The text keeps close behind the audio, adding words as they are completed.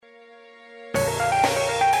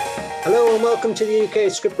Hello and welcome to the UK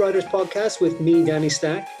Scriptwriters Podcast with me, Danny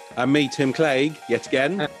Stack. And me, Tim Clegg, yet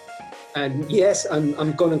again. And yes,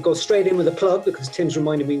 I'm going to go straight in with a plug because Tim's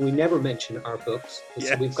reminded me we never mention our books. Yes.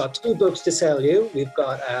 So we've got 2 books to sell you. We've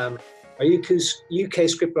got our UK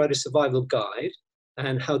Scriptwriter Survival Guide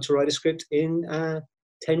and How to Write a Script in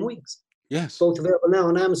 10 Weeks. Yes. Both available now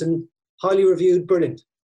on Amazon. Highly reviewed, brilliant.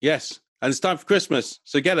 Yes. And it's time for Christmas,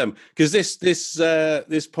 so get them, because this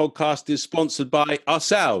podcast is sponsored by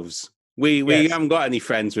ourselves. We haven't got any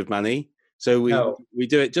friends with money, so we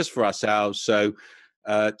do it just for ourselves. So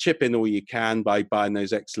chip in all you can by buying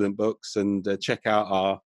those excellent books, and check out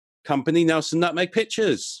our company, Nelson Nutmeg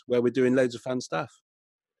Pictures, where we're doing loads of fun stuff.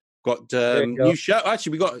 Got new show.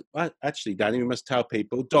 Actually, Danny, we must tell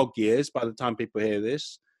people. Dog Years. By the time people hear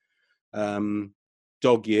this.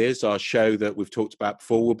 Dog Years, our show that we've talked about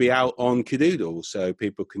before, will be out on Kadoodle, so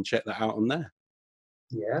people can check that out on there.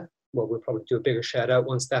 Yeah, well, we'll probably do a bigger shout out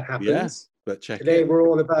once that happens. Yeah, but Today we're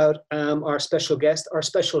all about our special guest, our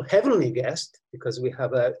special heavenly guest, because we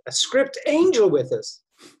have a script angel with us,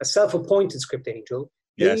 a self-appointed script angel,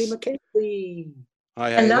 yes. Hayley McKenzie.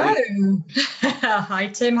 Hi, hello. Hi,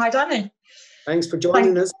 Tim. Hi, Danny. Thanks for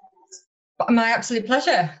joining us. My absolute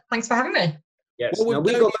pleasure. Thanks for having me. Yes. Well, now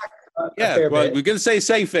we go back. We're going to say the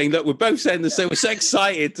same thing. Look, we're both saying the same. We're so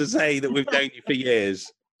excited to say that we've known you for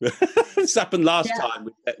years. This happened last time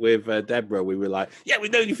with Deborah. We were like,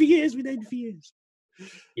 we've known you for years. We've known you for years.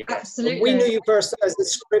 Yeah. Absolutely. We knew you first as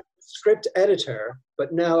the script editor,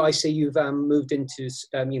 but now I see you've moved into,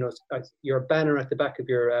 your banner at the back of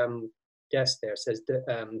your desk there says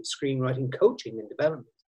the screenwriting coaching and development.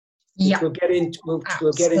 Yeah. We'll get into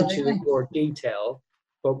more detail,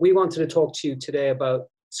 but we wanted to talk to you today about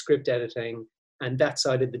script editing and that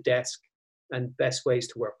side of the desk and best ways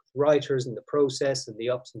to work with writers and the process and the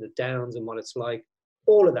ups and the downs and what it's like,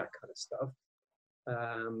 all of that kind of stuff.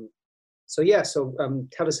 So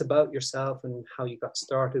tell us about yourself and how you got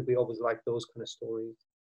started. We always like those kind of stories.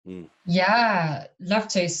 Yeah, love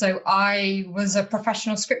to. So I was a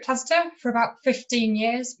professional script editor for about 15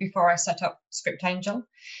 years before I set up Script Angel.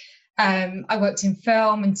 I worked in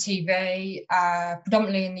film and TV,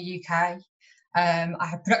 predominantly in the UK. I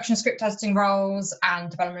had production script editing roles and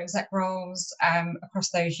development exec roles across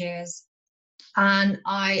those years. And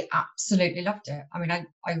I absolutely loved it. I mean, I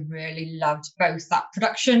really loved both that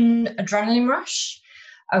production adrenaline rush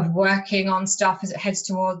of working on stuff as it heads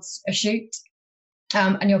towards a shoot.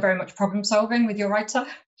 And you're very much problem solving with your writer.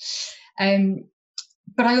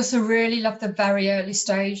 But I also really loved the very early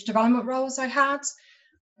stage development roles I had.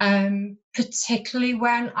 Particularly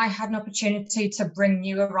when I had an opportunity to bring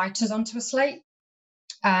newer writers onto a slate.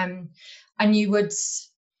 And you would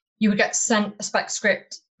get sent a spec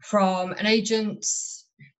script from an agent,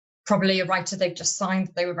 probably a writer they've just signed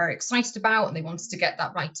that they were very excited about, and they wanted to get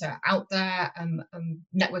that writer out there and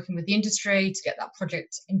networking with the industry to get that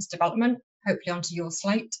project into development, hopefully onto your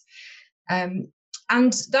slate.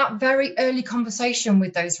 And that very early conversation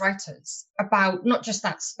with those writers about not just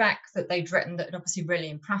that spec that they'd written that had obviously really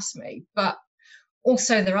impressed me, but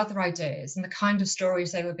also their other ideas and the kind of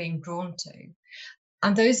stories they were being drawn to.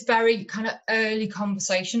 And those very kind of early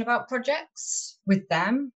conversation about projects with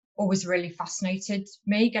them always really fascinated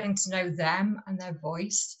me, getting to know them and their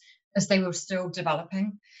voice as they were still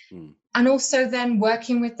developing. And also then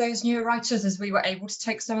working with those newer writers as we were able to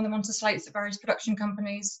take some of them onto slates at various production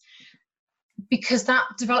companies, because that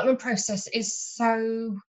development process is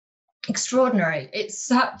so extraordinary. It's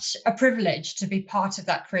such a privilege to be part of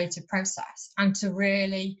that creative process and to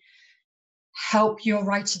really help your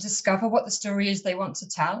writer discover what the story is they want to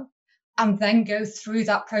tell, and then go through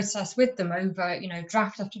that process with them over,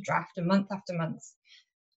 draft after draft and month after month,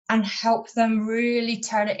 and help them really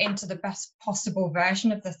turn it into the best possible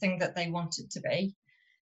version of the thing that they want it to be.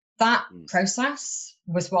 That process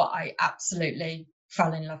was what I absolutely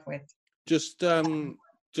fell in love with. Just to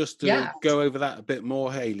go over that a bit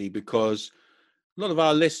more, Hayley, because a lot of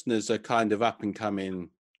our listeners are kind of up and coming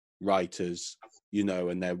writers,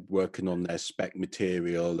 and they're working on their spec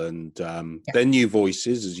material, and they're new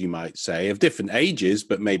voices, as you might say, of different ages,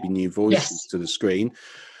 but maybe new voices to the screen.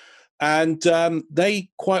 And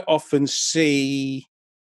they quite often see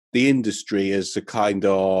the industry as a kind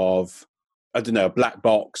of, I don't know, a black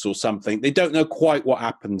box or something. They don't know quite what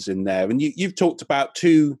happens in there. And you've talked about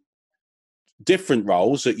 2 different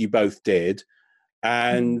roles that you both did,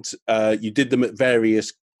 and you did them at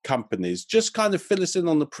various companies. Just kind of fill us in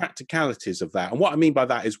on the practicalities of that. And what I mean by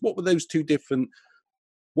that is, what were those two different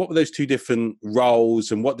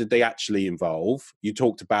roles, and what did they actually involve? You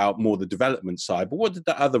talked about more the development side, but what did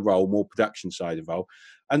the other role, more production side, involve?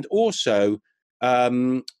 And also,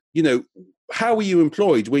 how were you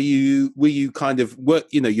employed? Were you kind of work?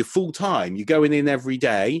 You know, you're full time. You're going in every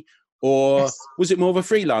day, or Yes. was it more of a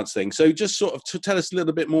freelance thing? So just sort of to tell us a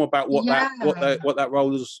little bit more about what Yeah. that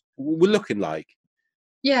role were looking like.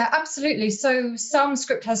 Yeah, absolutely. So some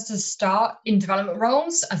script editors start in development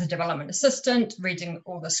roles as a development assistant, reading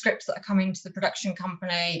all the scripts that are coming to the production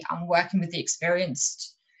company and working with the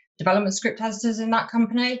experienced development script editors in that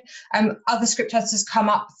company. Other script editors come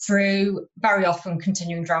up through very often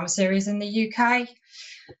continuing drama series in the UK.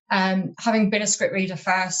 Having been a script reader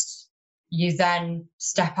first, you then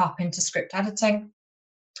step up into script editing.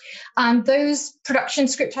 And those production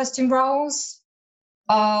script editing roles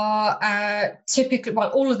are typically, well,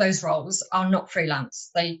 all of those roles are not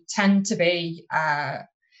freelance. They tend to be, they're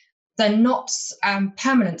not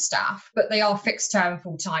permanent staff, but they are fixed term,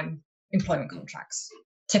 full-time employment contracts,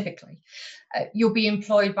 typically. You'll be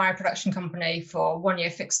employed by a production company for 1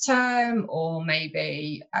 year fixed term, or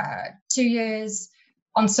maybe 2 years.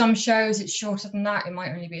 On some shows, it's shorter than that. It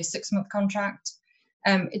might only be a 6-month contract.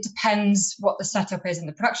 It depends what the setup is in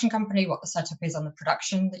the production company, what the setup is on the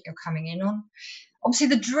production that you're coming in on. Obviously,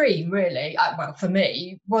 the dream really, well, for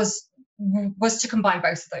me, was to combine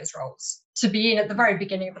both of those roles, to be in at the very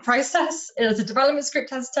beginning of the process as a development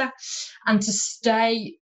script editor, and to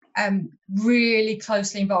stay really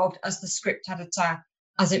closely involved as the script editor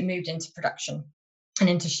as it moved into production and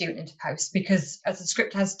into shoot and into post, because as a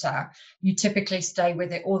script editor, you typically stay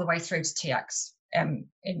with it all the way through to TX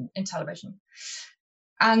in television.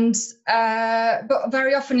 And but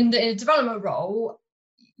very often in the development role,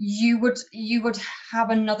 you would have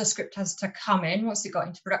another script editor come in once it got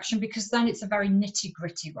into production, because then it's a very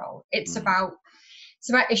nitty-gritty role. It's about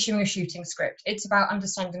issuing a shooting script. It's about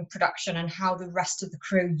understanding production and how the rest of the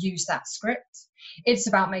crew use that script. It's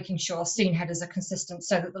about making sure scene headers are consistent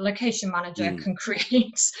so that the location manager can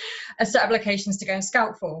create a set of locations to go and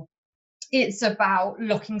scout for. It's about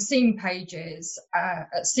looking scene pages,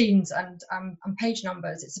 at scenes and page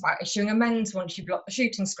numbers. It's about issuing amends once you've blocked the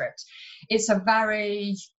shooting script. It's a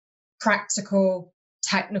very practical,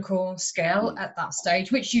 technical skill at that stage,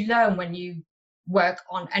 which you learn when you work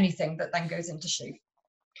on anything that then goes into shoot.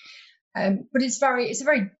 But it's a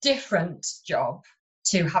very different job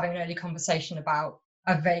to having an early conversation about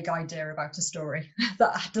a vague idea about a story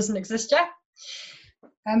that doesn't exist yet.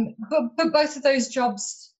 But both of those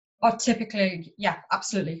jobs are typically, yeah,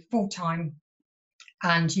 absolutely full-time,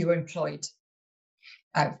 and you're employed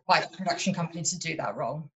by a production company to do that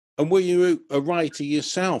role. And were you a writer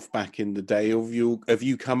yourself back in the day, or have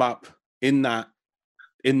you come up in that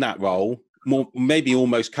role, more maybe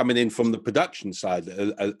almost coming in from the production side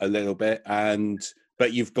a little bit,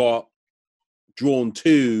 but you've got drawn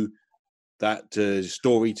to that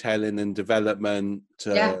storytelling and development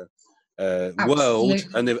world,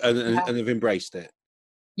 and have embraced it?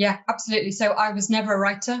 Yeah, absolutely. So I was never a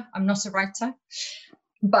writer. I'm not a writer,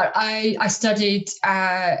 but I studied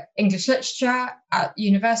English literature at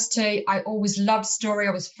university. I always loved story.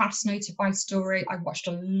 I was fascinated by story. I watched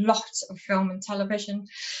a lot of film and television,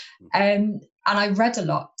 and I read a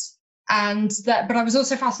lot. But I was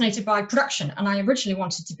also fascinated by production, and I originally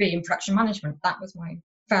wanted to be in production management. That was my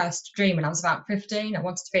first dream when I was about 15. I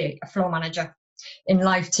wanted to be a floor manager in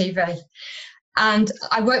live TV. And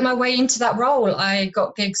I worked my way into that role. I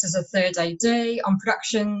got gigs as a third AD on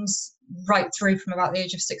productions right through from about the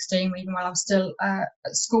age of 16, even while I was still at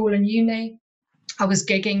school and uni. I was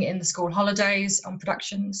gigging in the school holidays on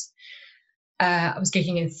productions. I was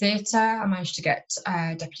gigging in theatre. I managed to get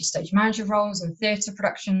deputy stage manager roles in theatre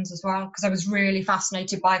productions as well, because I was really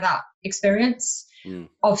fascinated by that experience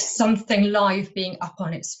of something live being up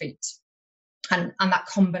on its feet, and that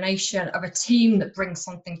combination of a team that brings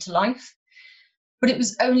something to life. But it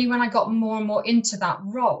was only when I got more and more into that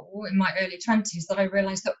role in my early 20s that I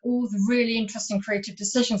realised that all the really interesting creative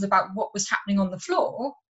decisions about what was happening on the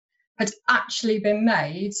floor had actually been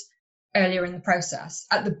made earlier in the process,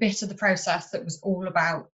 at the bit of the process that was all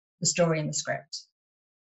about the story and the script,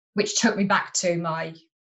 which took me back to my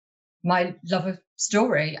love of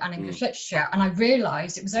story and English literature. And I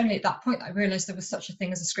realised, it was only at that point that I realised there was such a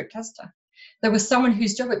thing as a script editor. There was someone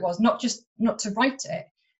whose job it was not to write it,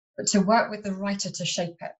 but to work with the writer to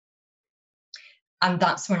shape it. And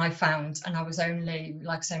that's when I found, and I was only,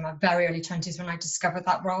 like I say, in my very early 20s when I discovered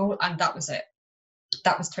that role, and that was it.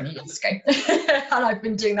 That was 20 years ago. And I've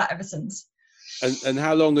been doing that ever since. And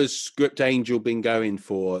how long has Script Angel been going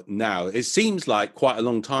for now? It seems like quite a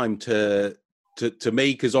long time to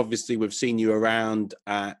me, because obviously we've seen you around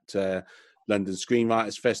at London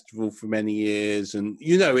Screenwriters Festival for many years, and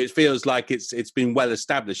it feels like it's been well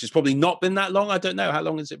established. It's probably not been that long. I don't know, how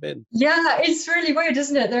long has it been? Yeah, it's really weird,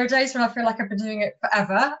 isn't it? There are days when I feel like I've been doing it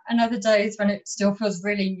forever, and other days when it still feels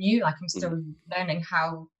really new, like I'm still learning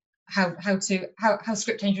how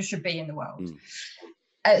Script Angel should be in the world.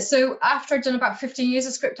 So after I'd done about 15 years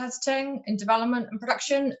of script editing in development and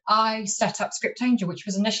production, I set up Script Angel, which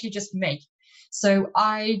was initially just me. So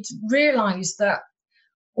I'd realised that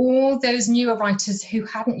all those newer writers who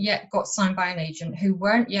hadn't yet got signed by an agent, who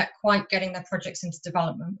weren't yet quite getting their projects into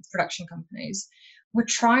development with production companies, were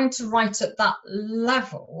trying to write at that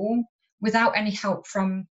level without any help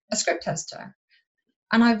from a script editor.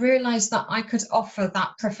 And I realised that I could offer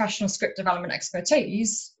that professional script development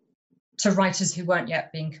expertise to writers who weren't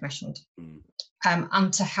yet being commissioned,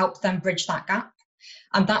 and to help them bridge that gap.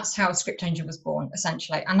 And that's how Script Angel was born,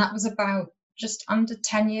 essentially. And that was about just under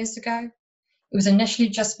 10 years ago. It was initially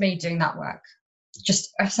just me doing that work,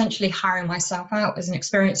 just essentially hiring myself out as an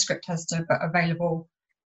experienced script editor, but available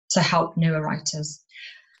to help newer writers.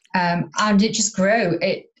 And it just grew.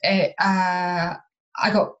 I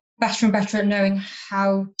got better and better at knowing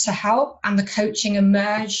how to help, and the coaching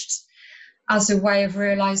emerged as a way of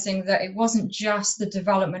realizing that it wasn't just the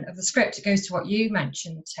development of the script. It goes to what you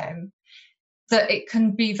mentioned, Tim, that it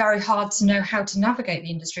can be very hard to know how to navigate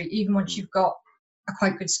the industry, even once you've got a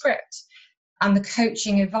quite good script. And the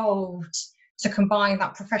coaching evolved to combine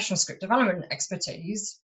that professional script development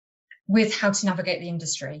expertise with how to navigate the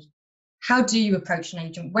industry. How do you approach an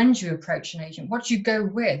agent? When do you approach an agent? What do you go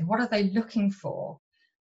with? What are they looking for?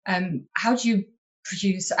 How do you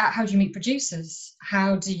produce? How do you meet producers?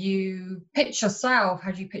 How do you pitch yourself?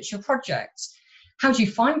 How do you pitch your project? How do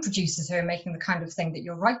you find producers who are making the kind of thing that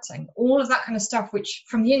you're writing? All of that kind of stuff, which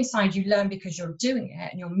from the inside you learn because you're doing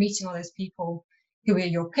it and you're meeting all those people who are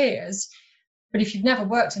your peers. But if you've never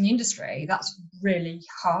worked in the industry, that's really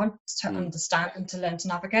hard to understand and to learn to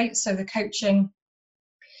navigate. So the coaching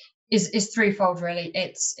is threefold, really.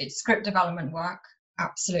 It's script development work,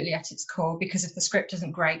 absolutely at its core, because if the script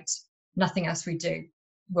isn't great, nothing else we do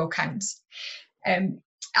will count. And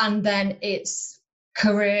then it's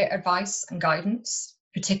career advice and guidance,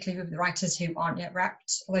 particularly with the writers who aren't yet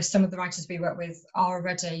repped, although some of the writers we work with are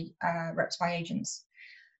already repped by agents.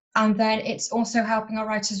 And then it's also helping our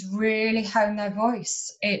writers really hone their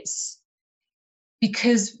voice. It's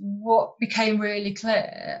because what became really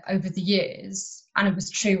clear over the years, and it was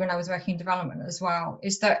true when I was working in development as well,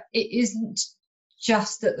 is that it isn't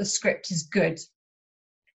just that the script is good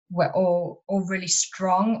or really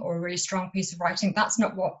strong, or a really strong piece of writing. That's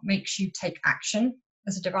not what makes you take action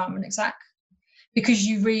as a development exec, because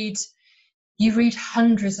you read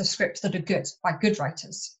hundreds of scripts that are good by good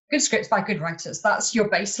writers. Good scripts by good writers. That's your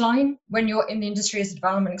baseline when you're in the industry as a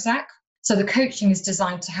development exec. So the coaching is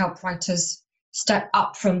designed to help writers step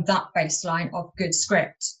up from that baseline of good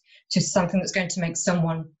script to something that's going to make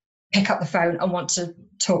someone pick up the phone and want to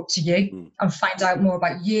talk to you and find out more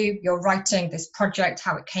about you, your writing, this project,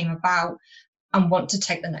 how it came about, and want to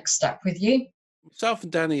take the next step with you. Myself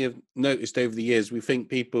and Danny have noticed over the years, we think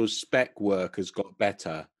people's spec work has got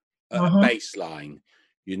better at a baseline,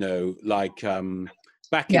 like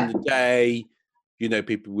back in the day,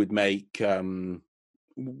 people would make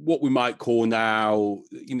what we might call now,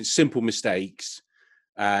 simple mistakes,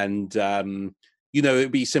 and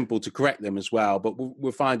it'd be simple to correct them as well. But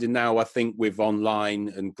we're finding now, I think, with online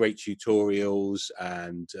and great tutorials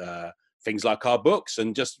and things like our books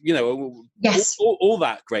and just all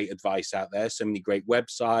that great advice out there, so many great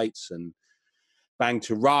websites and Bang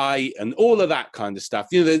to Write and all of that kind of stuff.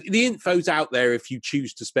 The info's out there if you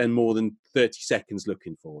choose to spend more than 30 seconds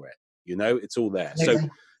looking for it. It's all there. So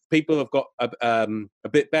people have got a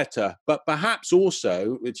bit better, but perhaps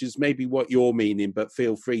also, which is maybe what you're meaning, but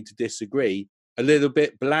feel free to disagree, a little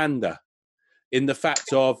bit blander in the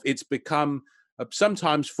fact of it's become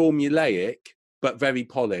sometimes formulaic, but very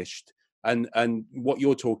polished. And what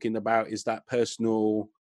you're talking about is that personal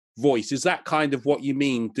voice. Is that kind of what you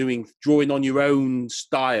mean, drawing on your own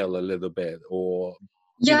style a little bit? Or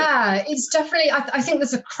it's definitely, I think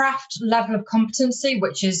there's a craft level of competency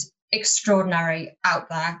which is extraordinary out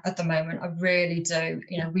there at the moment. I really do.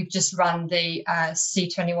 We've just run the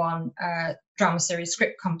C21 drama series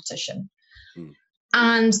script competition,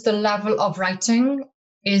 and the level of writing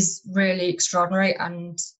is really extraordinary,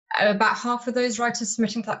 and about half of those writers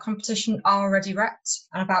submitting to that competition are already repped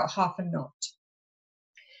and about half are not.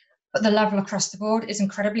 But the level across the board is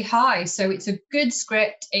incredibly high. So it's a good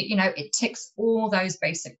script. It ticks all those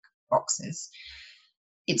basic boxes.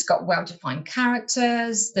 It's got well-defined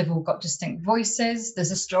characters. They've all got distinct voices.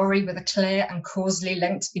 There's a story with a clear and causally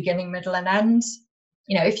linked beginning, middle, and end.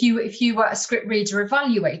 You know, if you were a script reader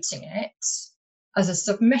evaluating it as a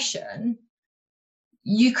submission,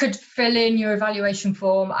 you could fill in your evaluation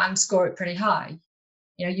form and score it pretty high.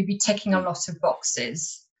 You know, you'd be ticking a lot of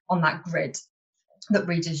boxes on that grid that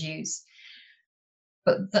readers use.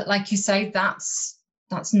 But that, like you say, that's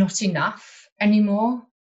not enough anymore.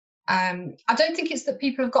 I don't think it's that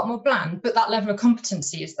people have got more bland, but that level of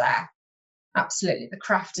competency is there. Absolutely, the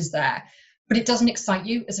craft is there, but it doesn't excite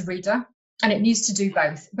you as a reader, and it needs to do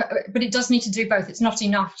both. But it does need to do both. It's not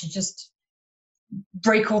enough to just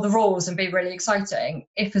break all the rules and be really exciting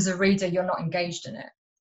if, as a reader, you're not engaged in it.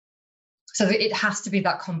 So it has to be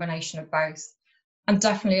that combination of both. And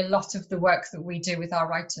definitely a lot of the work that we do with our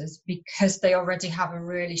writers, because they already have a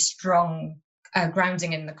really strong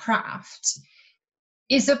grounding in the craft,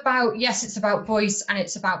 is about, yes, it's about voice, and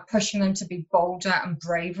it's about pushing them to be bolder and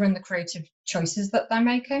braver in the creative choices that they're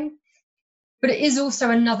making. But it is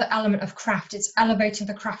also another element of craft. It's elevating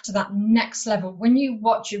the craft to that next level. When you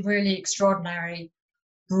watch really extraordinary,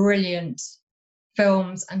 brilliant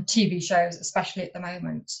films and TV shows, especially at the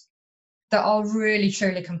moment, that are really,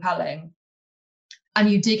 truly compelling, and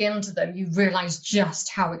you dig into them, you realise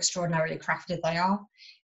just how extraordinarily crafted they are.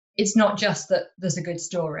 It's not just that there's a good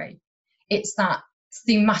story. It's that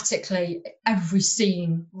thematically every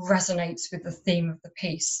scene resonates with the theme of the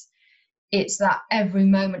piece. It's that every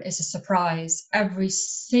moment is a surprise. Every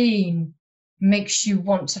scene makes you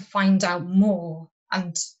want to find out more.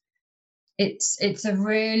 And it's a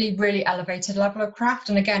really, really elevated level of craft.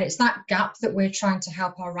 And again, it's that gap that we're trying to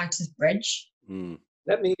help our writers bridge.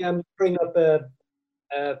 Let me bring up a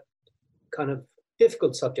kind of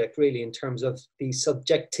difficult subject, really, in terms of the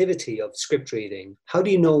subjectivity of script reading. How do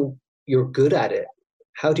you know you're good at it?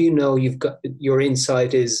 How do you know you've got your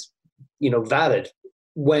insight is, valid,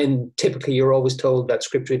 when typically you're always told that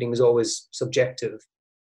script reading is always subjective?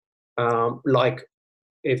 Like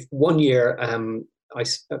if one year I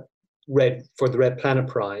read for the Red Planet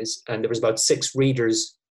Prize, and there was about 6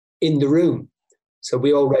 readers in the room, so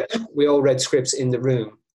we all read scripts in the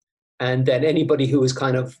room, and then anybody who was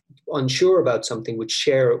kind of unsure about something would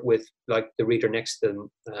share it with like the reader next to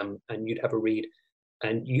them, and you'd have a read,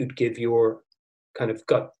 and you'd give your kind of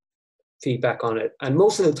gut feedback on it. And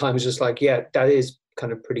most of the time it's just like, yeah, that is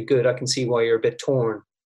kind of pretty good. I can see why you're a bit torn,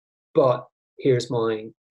 but here's my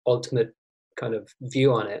ultimate kind of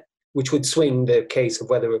view on it, which would swing the case of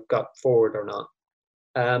whether it got forward or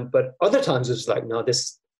not. But other times it's like, no,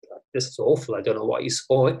 this is awful. I don't know what you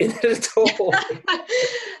saw in it at all.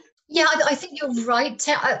 Yeah, I think you're right,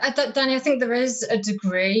 Danny. I think there is a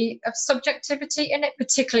degree of subjectivity in it,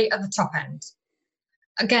 particularly at the top end.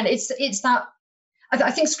 Again, it's that,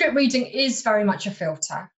 I think script reading is very much a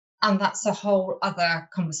filter, and that's a whole other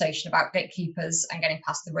conversation about gatekeepers and getting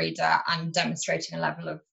past the reader and demonstrating a level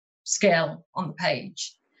of skill on the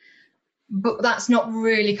page. But that's not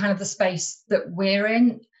really kind of the space that we're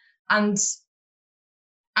in. And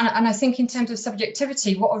I think in terms of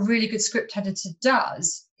subjectivity, what a really good script editor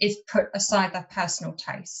does is put aside their personal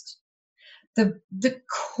taste. The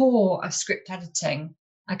core of script editing,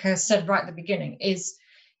 like I said right at the beginning, is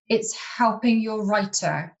it's helping your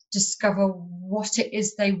writer discover what it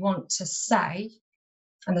is they want to say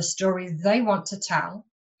and the story they want to tell,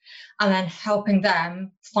 and then helping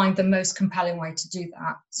them find the most compelling way to do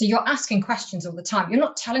that. So you're asking questions all the time. You're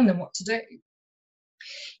not telling them what to do.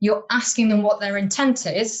 You're asking them what their intent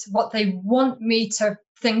is, what they want me to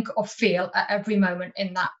think or feel at every moment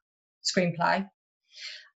in that screenplay,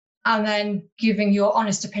 and then giving your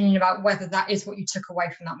honest opinion about whether that is what you took away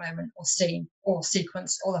from that moment or scene or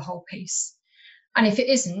sequence or the whole piece. And if it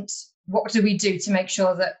isn't, what do we do to make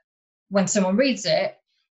sure that when someone reads it,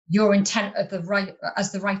 your intent as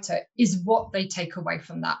the writer is what they take away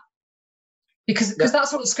from that? Because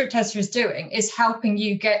that's what the script editor is doing, is helping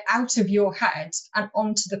you get out of your head and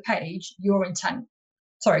onto the page your intent.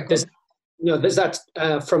 Sorry, go on. There's that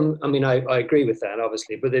from, I agree with that,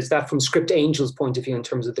 obviously, but there's that from Script Angel's point of view in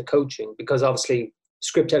terms of the coaching, because obviously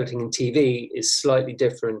script editing in TV is slightly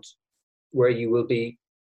different, where you will be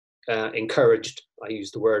encouraged, I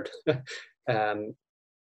use the word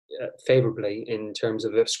favorably, in terms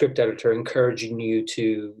of a script editor encouraging you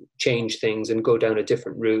to change things and go down a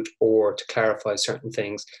different route, or to clarify certain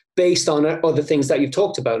things based on other things that you've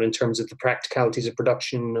talked about in terms of the practicalities of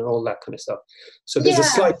production and all that kind of stuff. So there's a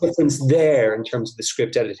slight difference there in terms of the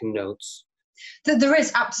script editing notes. There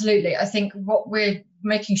is, absolutely. I think what we're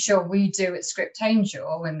making sure we do at Script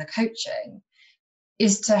Angel in the coaching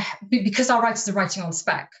is because our writers are writing on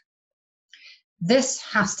spec, this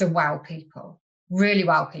has to wow people. Really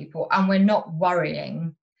wow people, and we're not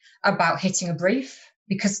worrying about hitting a brief,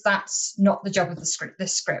 because that's not the job of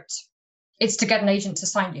this script. It's to get an agent to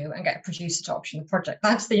sign you and get a producer to option the project.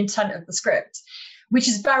 That's the intent of the script, which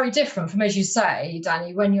is very different from, as you say,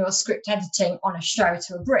 Danny, when you're script editing on a show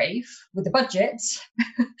to a brief with the budget.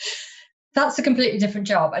 That's a completely different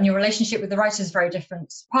job. And your relationship with the writer is very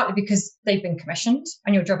different, partly because they've been commissioned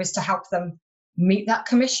and your job is to help them meet that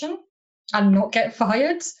commission and not get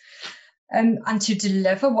fired, and to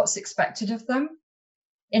deliver what's expected of them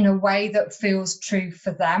in a way that feels true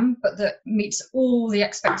for them, but that meets all the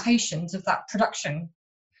expectations of that production.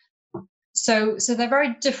 So they're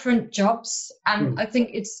very different jobs. And I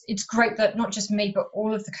think it's great that not just me, but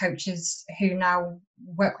all of the coaches who now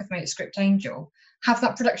work with me at Script Angel have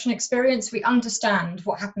that production experience. We understand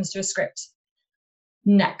what happens to a script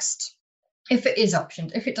next, if it is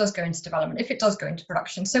optioned, if it does go into development, if it does go into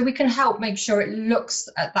production. So we can help make sure it looks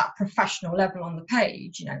at that professional level on the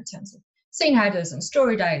page, in terms of scene headers and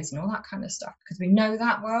story days and all that kind of stuff, because we know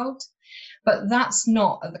that world. But that's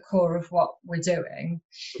not at the core of what we're doing.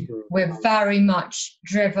 We're very much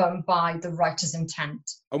driven by the writer's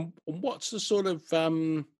intent. And what's the sort of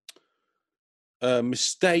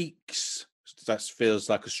mistakes? That feels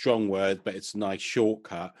like a strong word, but it's a nice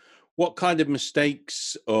shortcut. What kind of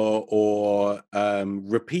mistakes or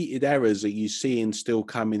repeated errors are you seeing still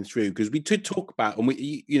coming through? Because we did talk about, and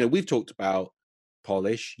we've talked about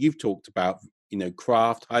polish. You've talked about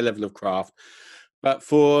craft, high level of craft, but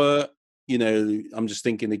for I'm just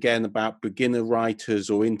thinking again about beginner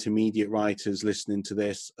writers or intermediate writers listening to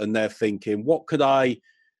this, and they're thinking, what could I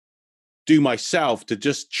do myself to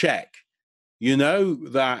just check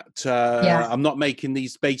that I'm not making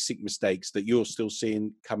these basic mistakes that you're still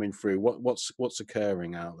seeing coming through? What's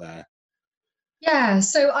occurring out there? Yeah,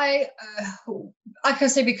 so like I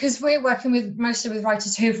say, because we're working mostly with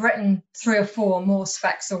writers who've written 3 or 4 more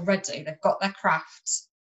specs already, they've got their craft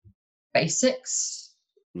basics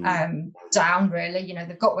down, really.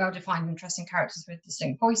 They've got well-defined, interesting characters with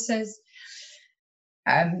distinct voices.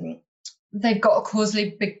 They've got a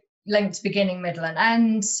causally linked beginning, middle, and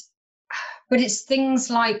end. But it's things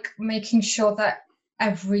like making sure that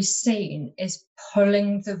every scene is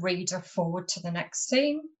pulling the reader forward to the next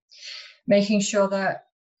scene, making sure that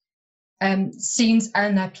scenes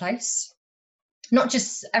earn their place. Not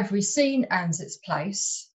just every scene earns its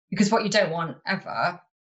place, because what you don't want ever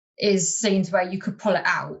is scenes where you could pull it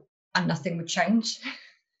out and nothing would change.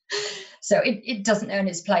 So it doesn't earn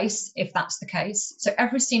its place if that's the case. So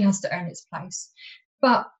every scene has to earn its place.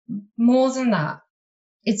 But more than that,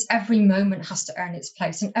 it's every moment has to earn its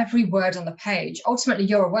place, and every word on the page. Ultimately,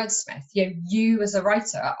 you're a wordsmith. You as a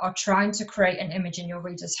writer are trying to create an image in your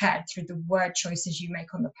reader's head through the word choices you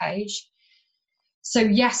make on the page. So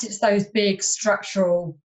yes, it's those big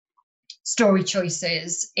structural story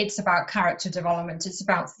choices. It's about character development. It's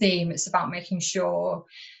about theme. It's about making sure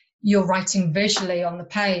you're writing visually on the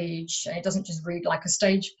page. It doesn't just read like a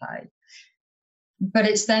stage play. But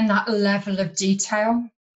it's then that level of detail,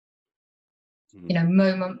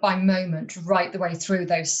 moment by moment, right the way through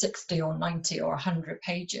those 60 or 90 or 100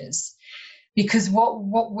 pages. Because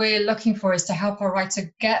what we're looking for is to help our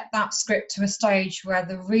writer get that script to a stage where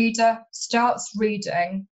the reader starts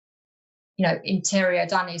reading, Interior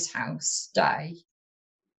Danny's House Day,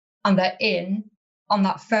 and they're in on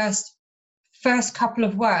that first couple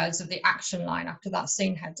of words of the action line after that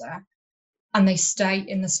scene header, and they stay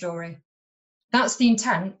in the story. That's the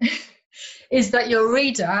intent, is that your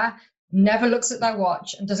reader never looks at their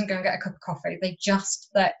watch and doesn't go and get a cup of coffee.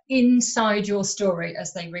 They're inside your story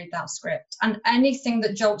as they read that script. And anything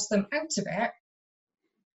that jolts them out of it,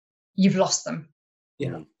 you've lost them.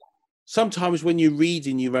 Yeah. Sometimes when you're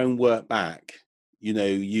reading your own work back,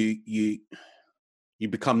 you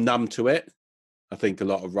become numb to it. I think a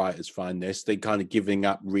lot of writers find this. They're kind of giving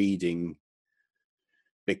up reading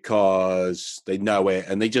because they know it,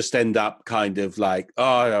 and they just end up kind of like,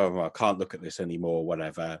 I can't look at this anymore,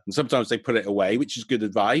 whatever. And sometimes they put it away, which is good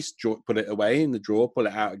advice. Put it away in the drawer, pull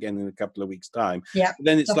it out again in a couple of weeks' time. Yeah. But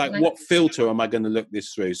then it's definitely like, what filter am I going to look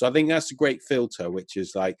this through? So I think that's a great filter, which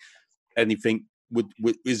is like, anything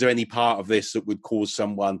is there any part of this that would cause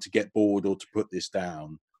someone to get bored or to put this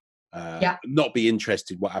down? Not be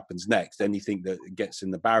interested what happens next. Anything that gets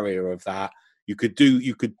in the barrier of that, you could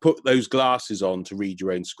put those glasses on to read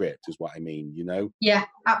your own script, is what I mean, Yeah,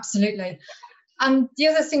 absolutely. And the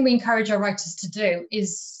other thing we encourage our writers to do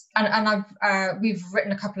is, and we've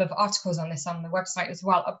written a couple of articles on this on the website as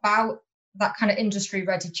well, about that kind of industry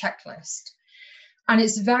ready checklist. And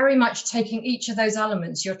it's very much taking each of those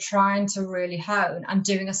elements you're trying to really hone and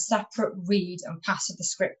doing a separate read and pass of the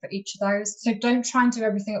script for each of those. So don't try and do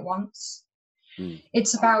everything at once.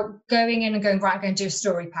 It's about going in and going, right, I'm going to do a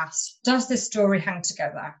story pass. Does this story hang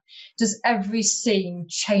together? Does every scene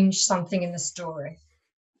change something in the story?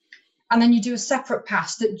 And then you do a separate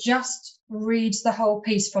pass that just reads the whole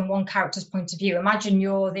piece from one character's point of view. Imagine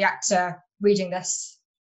you're the actor reading this,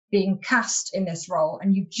 being cast in this role,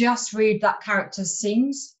 and you just read that character's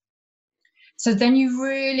scenes. So then you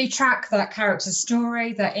really track that character's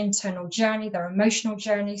story, their internal journey, their emotional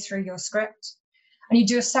journey through your script. And you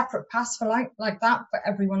do a separate pass for like that for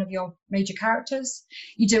every one of your major characters.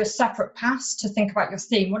 You do a separate pass to think about your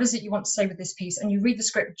theme. What is it you want to say with this piece? And you read the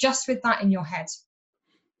script just with that in your head.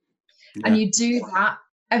 Yeah. And you do that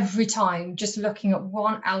every time, just looking at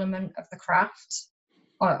one element of the craft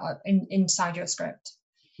inside your script.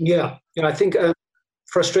 Yeah, I think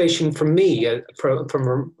frustration for me,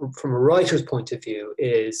 from a writer's point of view,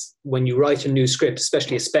 is when you write a new script,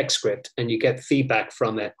 especially a spec script, and you get feedback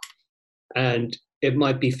from it, and it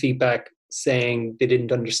might be feedback saying they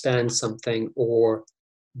didn't understand something, or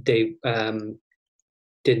they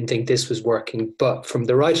didn't think this was working. But from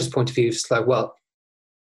the writer's point of view, it's like, well,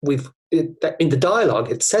 in the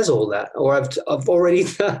dialogue, it says all that, or I've already,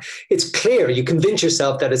 it's clear. You convince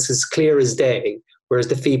yourself that it's as clear as day, whereas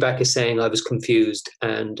the feedback is saying I was confused,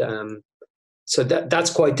 and so that's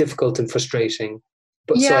quite difficult and frustrating.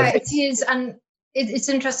 But yeah, it is, and it's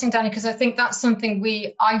interesting, Danny, because I think that's something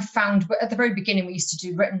I found at the very beginning. We used to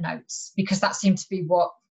do written notes because that seemed to be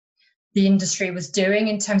what the industry was doing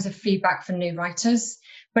in terms of feedback for new writers.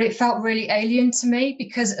 But it felt really alien to me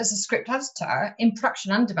because as a script editor in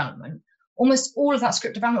production and development, almost all of that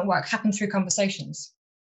script development work happened through conversations.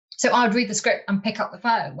 So I'd read the script and pick up the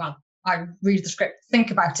phone. Well, I read the script,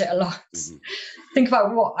 think about it a lot, think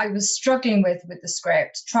about what I was struggling with the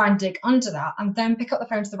script, try and dig under that, and then pick up the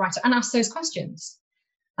phone to the writer and ask those questions.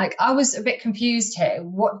 Like, I was a bit confused here.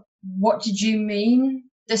 What did you mean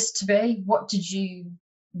this to be? What did you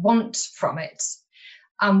want from it?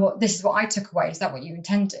 And this is what I took away. Is that what you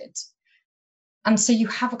intended? And so you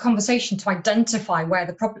have a conversation to identify where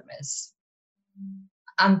the problem is.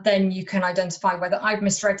 And then you can identify whether I've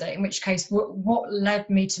misread it, in which case, what led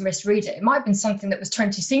me to misread it? It might have been something that was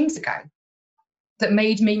 20 scenes ago that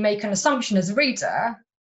made me make an assumption as a reader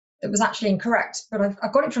that was actually incorrect, but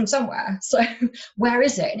I've got it from somewhere. So where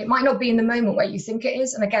is it? And it might not be in the moment where you think it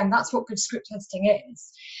is. And again, that's what good script editing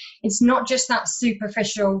is. It's not just that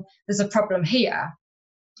superficial, there's a problem here.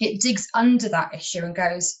 It digs under that issue and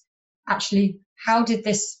goes, actually, how did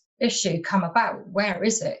this issue come about? Where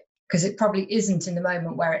is it? Because it probably isn't in the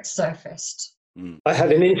moment where it's surfaced. I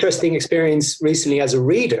had an interesting experience recently as a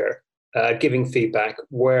reader giving feedback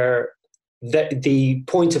where the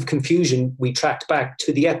point of confusion we tracked back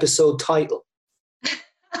to the episode title.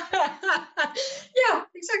 Yeah,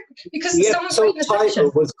 exactly. Because the episode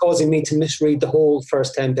title was causing me to misread the whole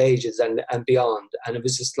first 10 pages and beyond. And it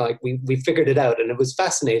was just like, we figured it out, and it was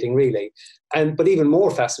fascinating, really. But even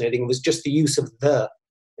more fascinating was just the use of the.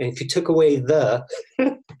 And if you took away the,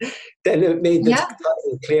 then it made the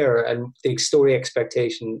title clearer and the story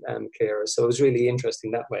expectation clearer. So it was really interesting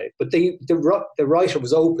that way. But the writer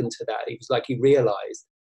was open to that. He was like, he realized.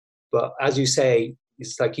 But as you say,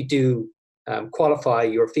 it's like you do qualify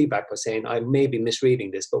your feedback by saying, I may be misreading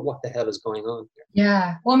this, but what the hell is going on here?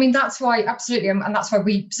 Yeah, well, I mean, that's why, absolutely. And that's why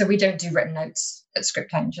we don't do written notes at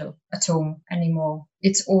Script Angel at all anymore.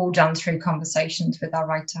 It's all done through conversations with our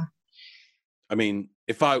writer. I mean,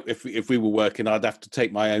 if we were working, I'd have to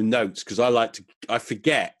take my own notes because I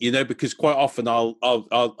forget, because quite often I'll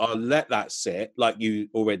let that sit, like you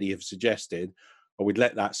already have suggested, or we'd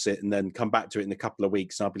let that sit and then come back to it in a couple of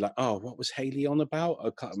weeks, and I'll be like, oh, what was Hayley on about? I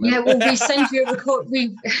can't remember. Yeah, well, we send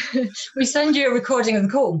you we send you a recording of the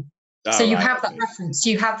call. So you have that reference,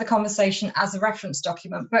 you have the conversation as a reference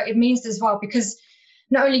document, but it means as well, because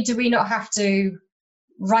not only do we not have to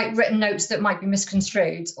write written notes that might be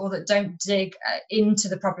misconstrued or that don't dig into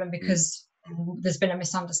the problem because there's been a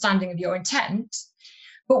misunderstanding of your intent,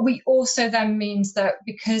 but we also then means that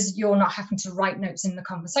because you're not having to write notes in the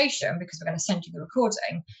conversation because we're going to send you the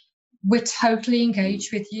recording, we're totally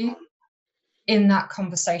engaged with you in that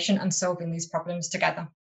conversation and solving these problems together.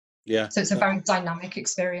 Yeah. So it's a very dynamic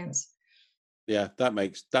experience. Yeah, that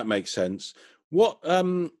makes sense. What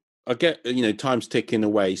I get, time's ticking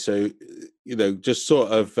away. So, just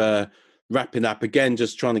sort of wrapping up again,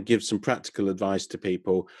 just trying to give some practical advice to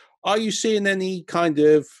people. Are you seeing any kind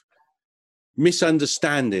of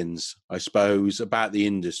misunderstandings, I suppose, about the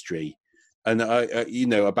industry and,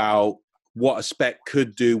 about what a spec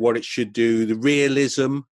could do, what it should do, the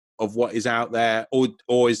realism of what is out there, or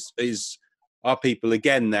are people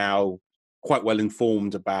again now quite well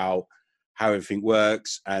informed about how everything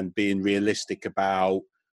works and being realistic about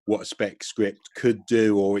what a spec script could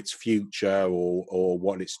do, or its future, or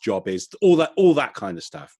what its job is, all that kind of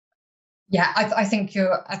stuff. Yeah, I think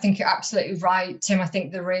you're absolutely right, Tim. I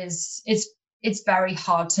think it's very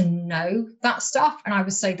hard to know that stuff, and I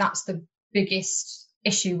would say that's the biggest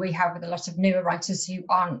issue we have with a lot of newer writers who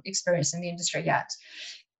aren't experienced in the industry yet,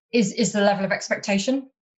 is the level of expectation,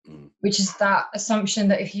 which is that assumption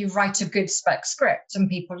that if you write a good spec script and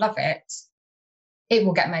people love it, it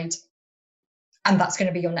will get made. And that's going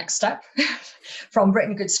to be your next step from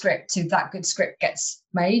written good script to that good script gets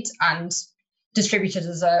made and distributed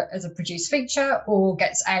as a produced feature or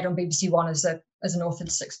gets aired on BBC One as an authored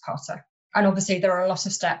 6-parter. And obviously there are a lot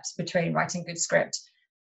of steps between writing good script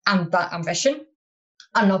and that ambition.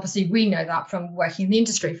 And obviously we know that from working in the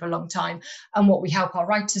industry for a long time. And what we help our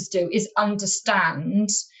writers do is understand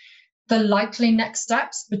the likely next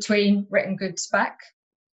steps between written good spec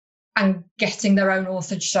and getting their own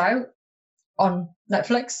authored show on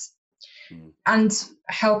Netflix, and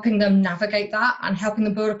helping them navigate that and helping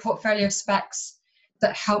them build a portfolio of specs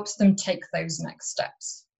that helps them take those next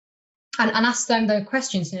steps and ask them the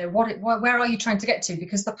questions, where are you trying to get to?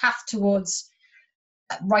 Because the path towards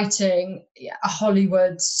writing a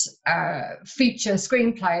Hollywood feature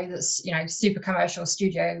screenplay that's, super commercial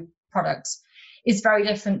studio product is very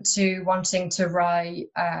different to wanting to write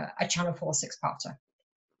a Channel 4 6-parter.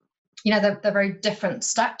 They're very different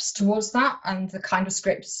steps towards that, and the kind of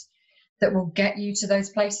scripts that will get you to those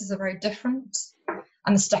places are very different,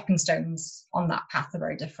 and the stepping stones on that path are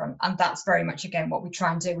very different. And that's very much, again, what we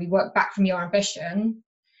try and do. We work back from your ambition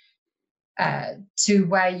to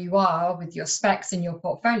where you are with your specs in your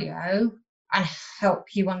portfolio and help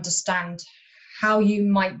you understand how you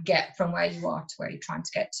might get from where you are to where you're trying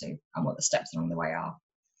to get to and what the steps along the way are.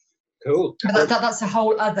 Cool. But that's a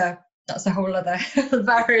whole other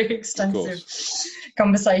very extensive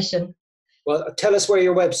conversation. Well, tell us where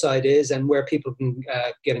your website is and where people can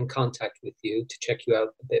get in contact with you to check you out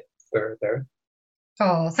a bit further.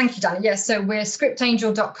 Oh, thank you, Danny. Yes, so we're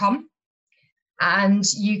scriptangel.com, and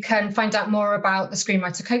you can find out more about the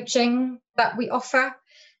screenwriter coaching that we offer.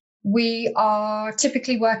 We are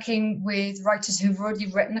typically working with writers who've already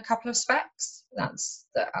written a couple of specs. That's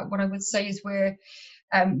what I would say is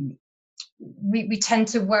we tend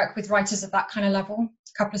to work with writers at that kind of level,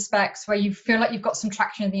 a couple of specs where you feel like you've got some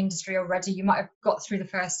traction in the industry already. You might have got through the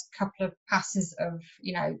first couple of passes of,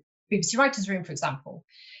 BBC Writers' Room, for example.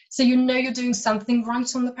 So you're doing something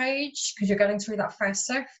right on the page because you're getting through that first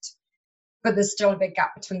sift, but there's still a big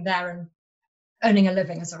gap between there and earning a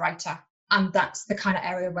living as a writer. And that's the kind of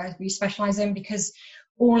area where we specialise in, because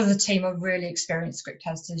all of the team are really experienced script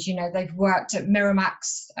testers. They've worked at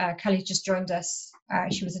Miramax. Kelly just joined us.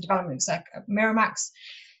 She was a development exec at Miramax.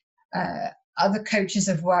 Other coaches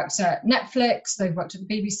have worked at Netflix. They've worked at the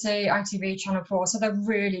BBC, ITV, Channel 4. So they're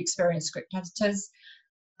really experienced script editors.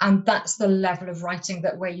 And that's the level of writing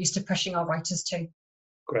that we're used to pushing our writers to.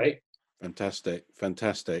 Great. Fantastic.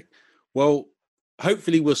 Well,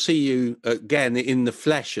 hopefully we'll see you again in the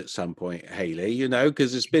flesh at some point, Hayley,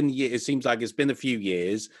 because it seems like it's been a few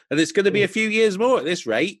years, and it's going to be a few years more at this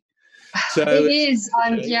rate. So it is,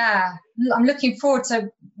 and yeah, I'm looking forward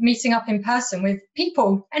to meeting up in person with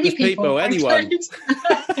people, anyone.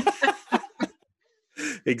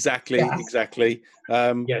 Exactly.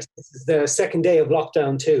 Yes, this is the second day of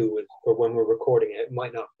lockdown too, for when we're recording it. It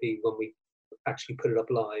might not be when we actually put it up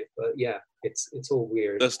live, but yeah, it's all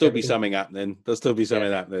weird. There'll still be something happening. But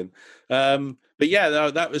yeah,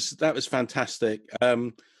 no, that was fantastic.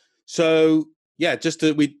 So yeah,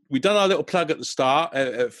 we done our little plug at the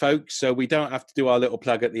start, folks, so we don't have to do our little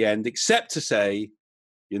plug at the end, except to say,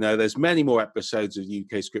 there's many more episodes of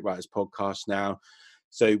UK Scriptwriters Podcast now.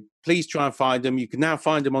 So please try and find them. You can now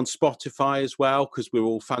find them on Spotify as well, because we're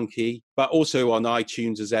all funky, but also on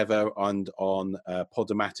iTunes as ever, and on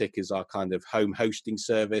Podomatic is our kind of home hosting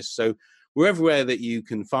service. So we're everywhere that you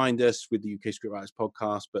can find us with the UK Scriptwriters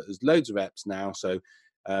Podcast, but there's loads of apps now. So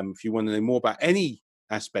if you want to know more about any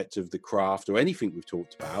aspect of the craft or anything we've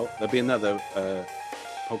talked about, there'll be another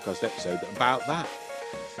podcast episode about that.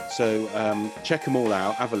 So check them all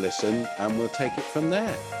out, have a listen, and we'll take it from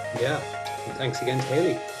there. Yeah. And thanks again to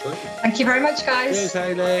Hayley. Thank you very much, guys. Cheers,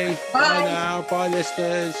 Hayley. Bye now. Bye,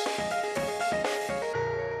 listeners.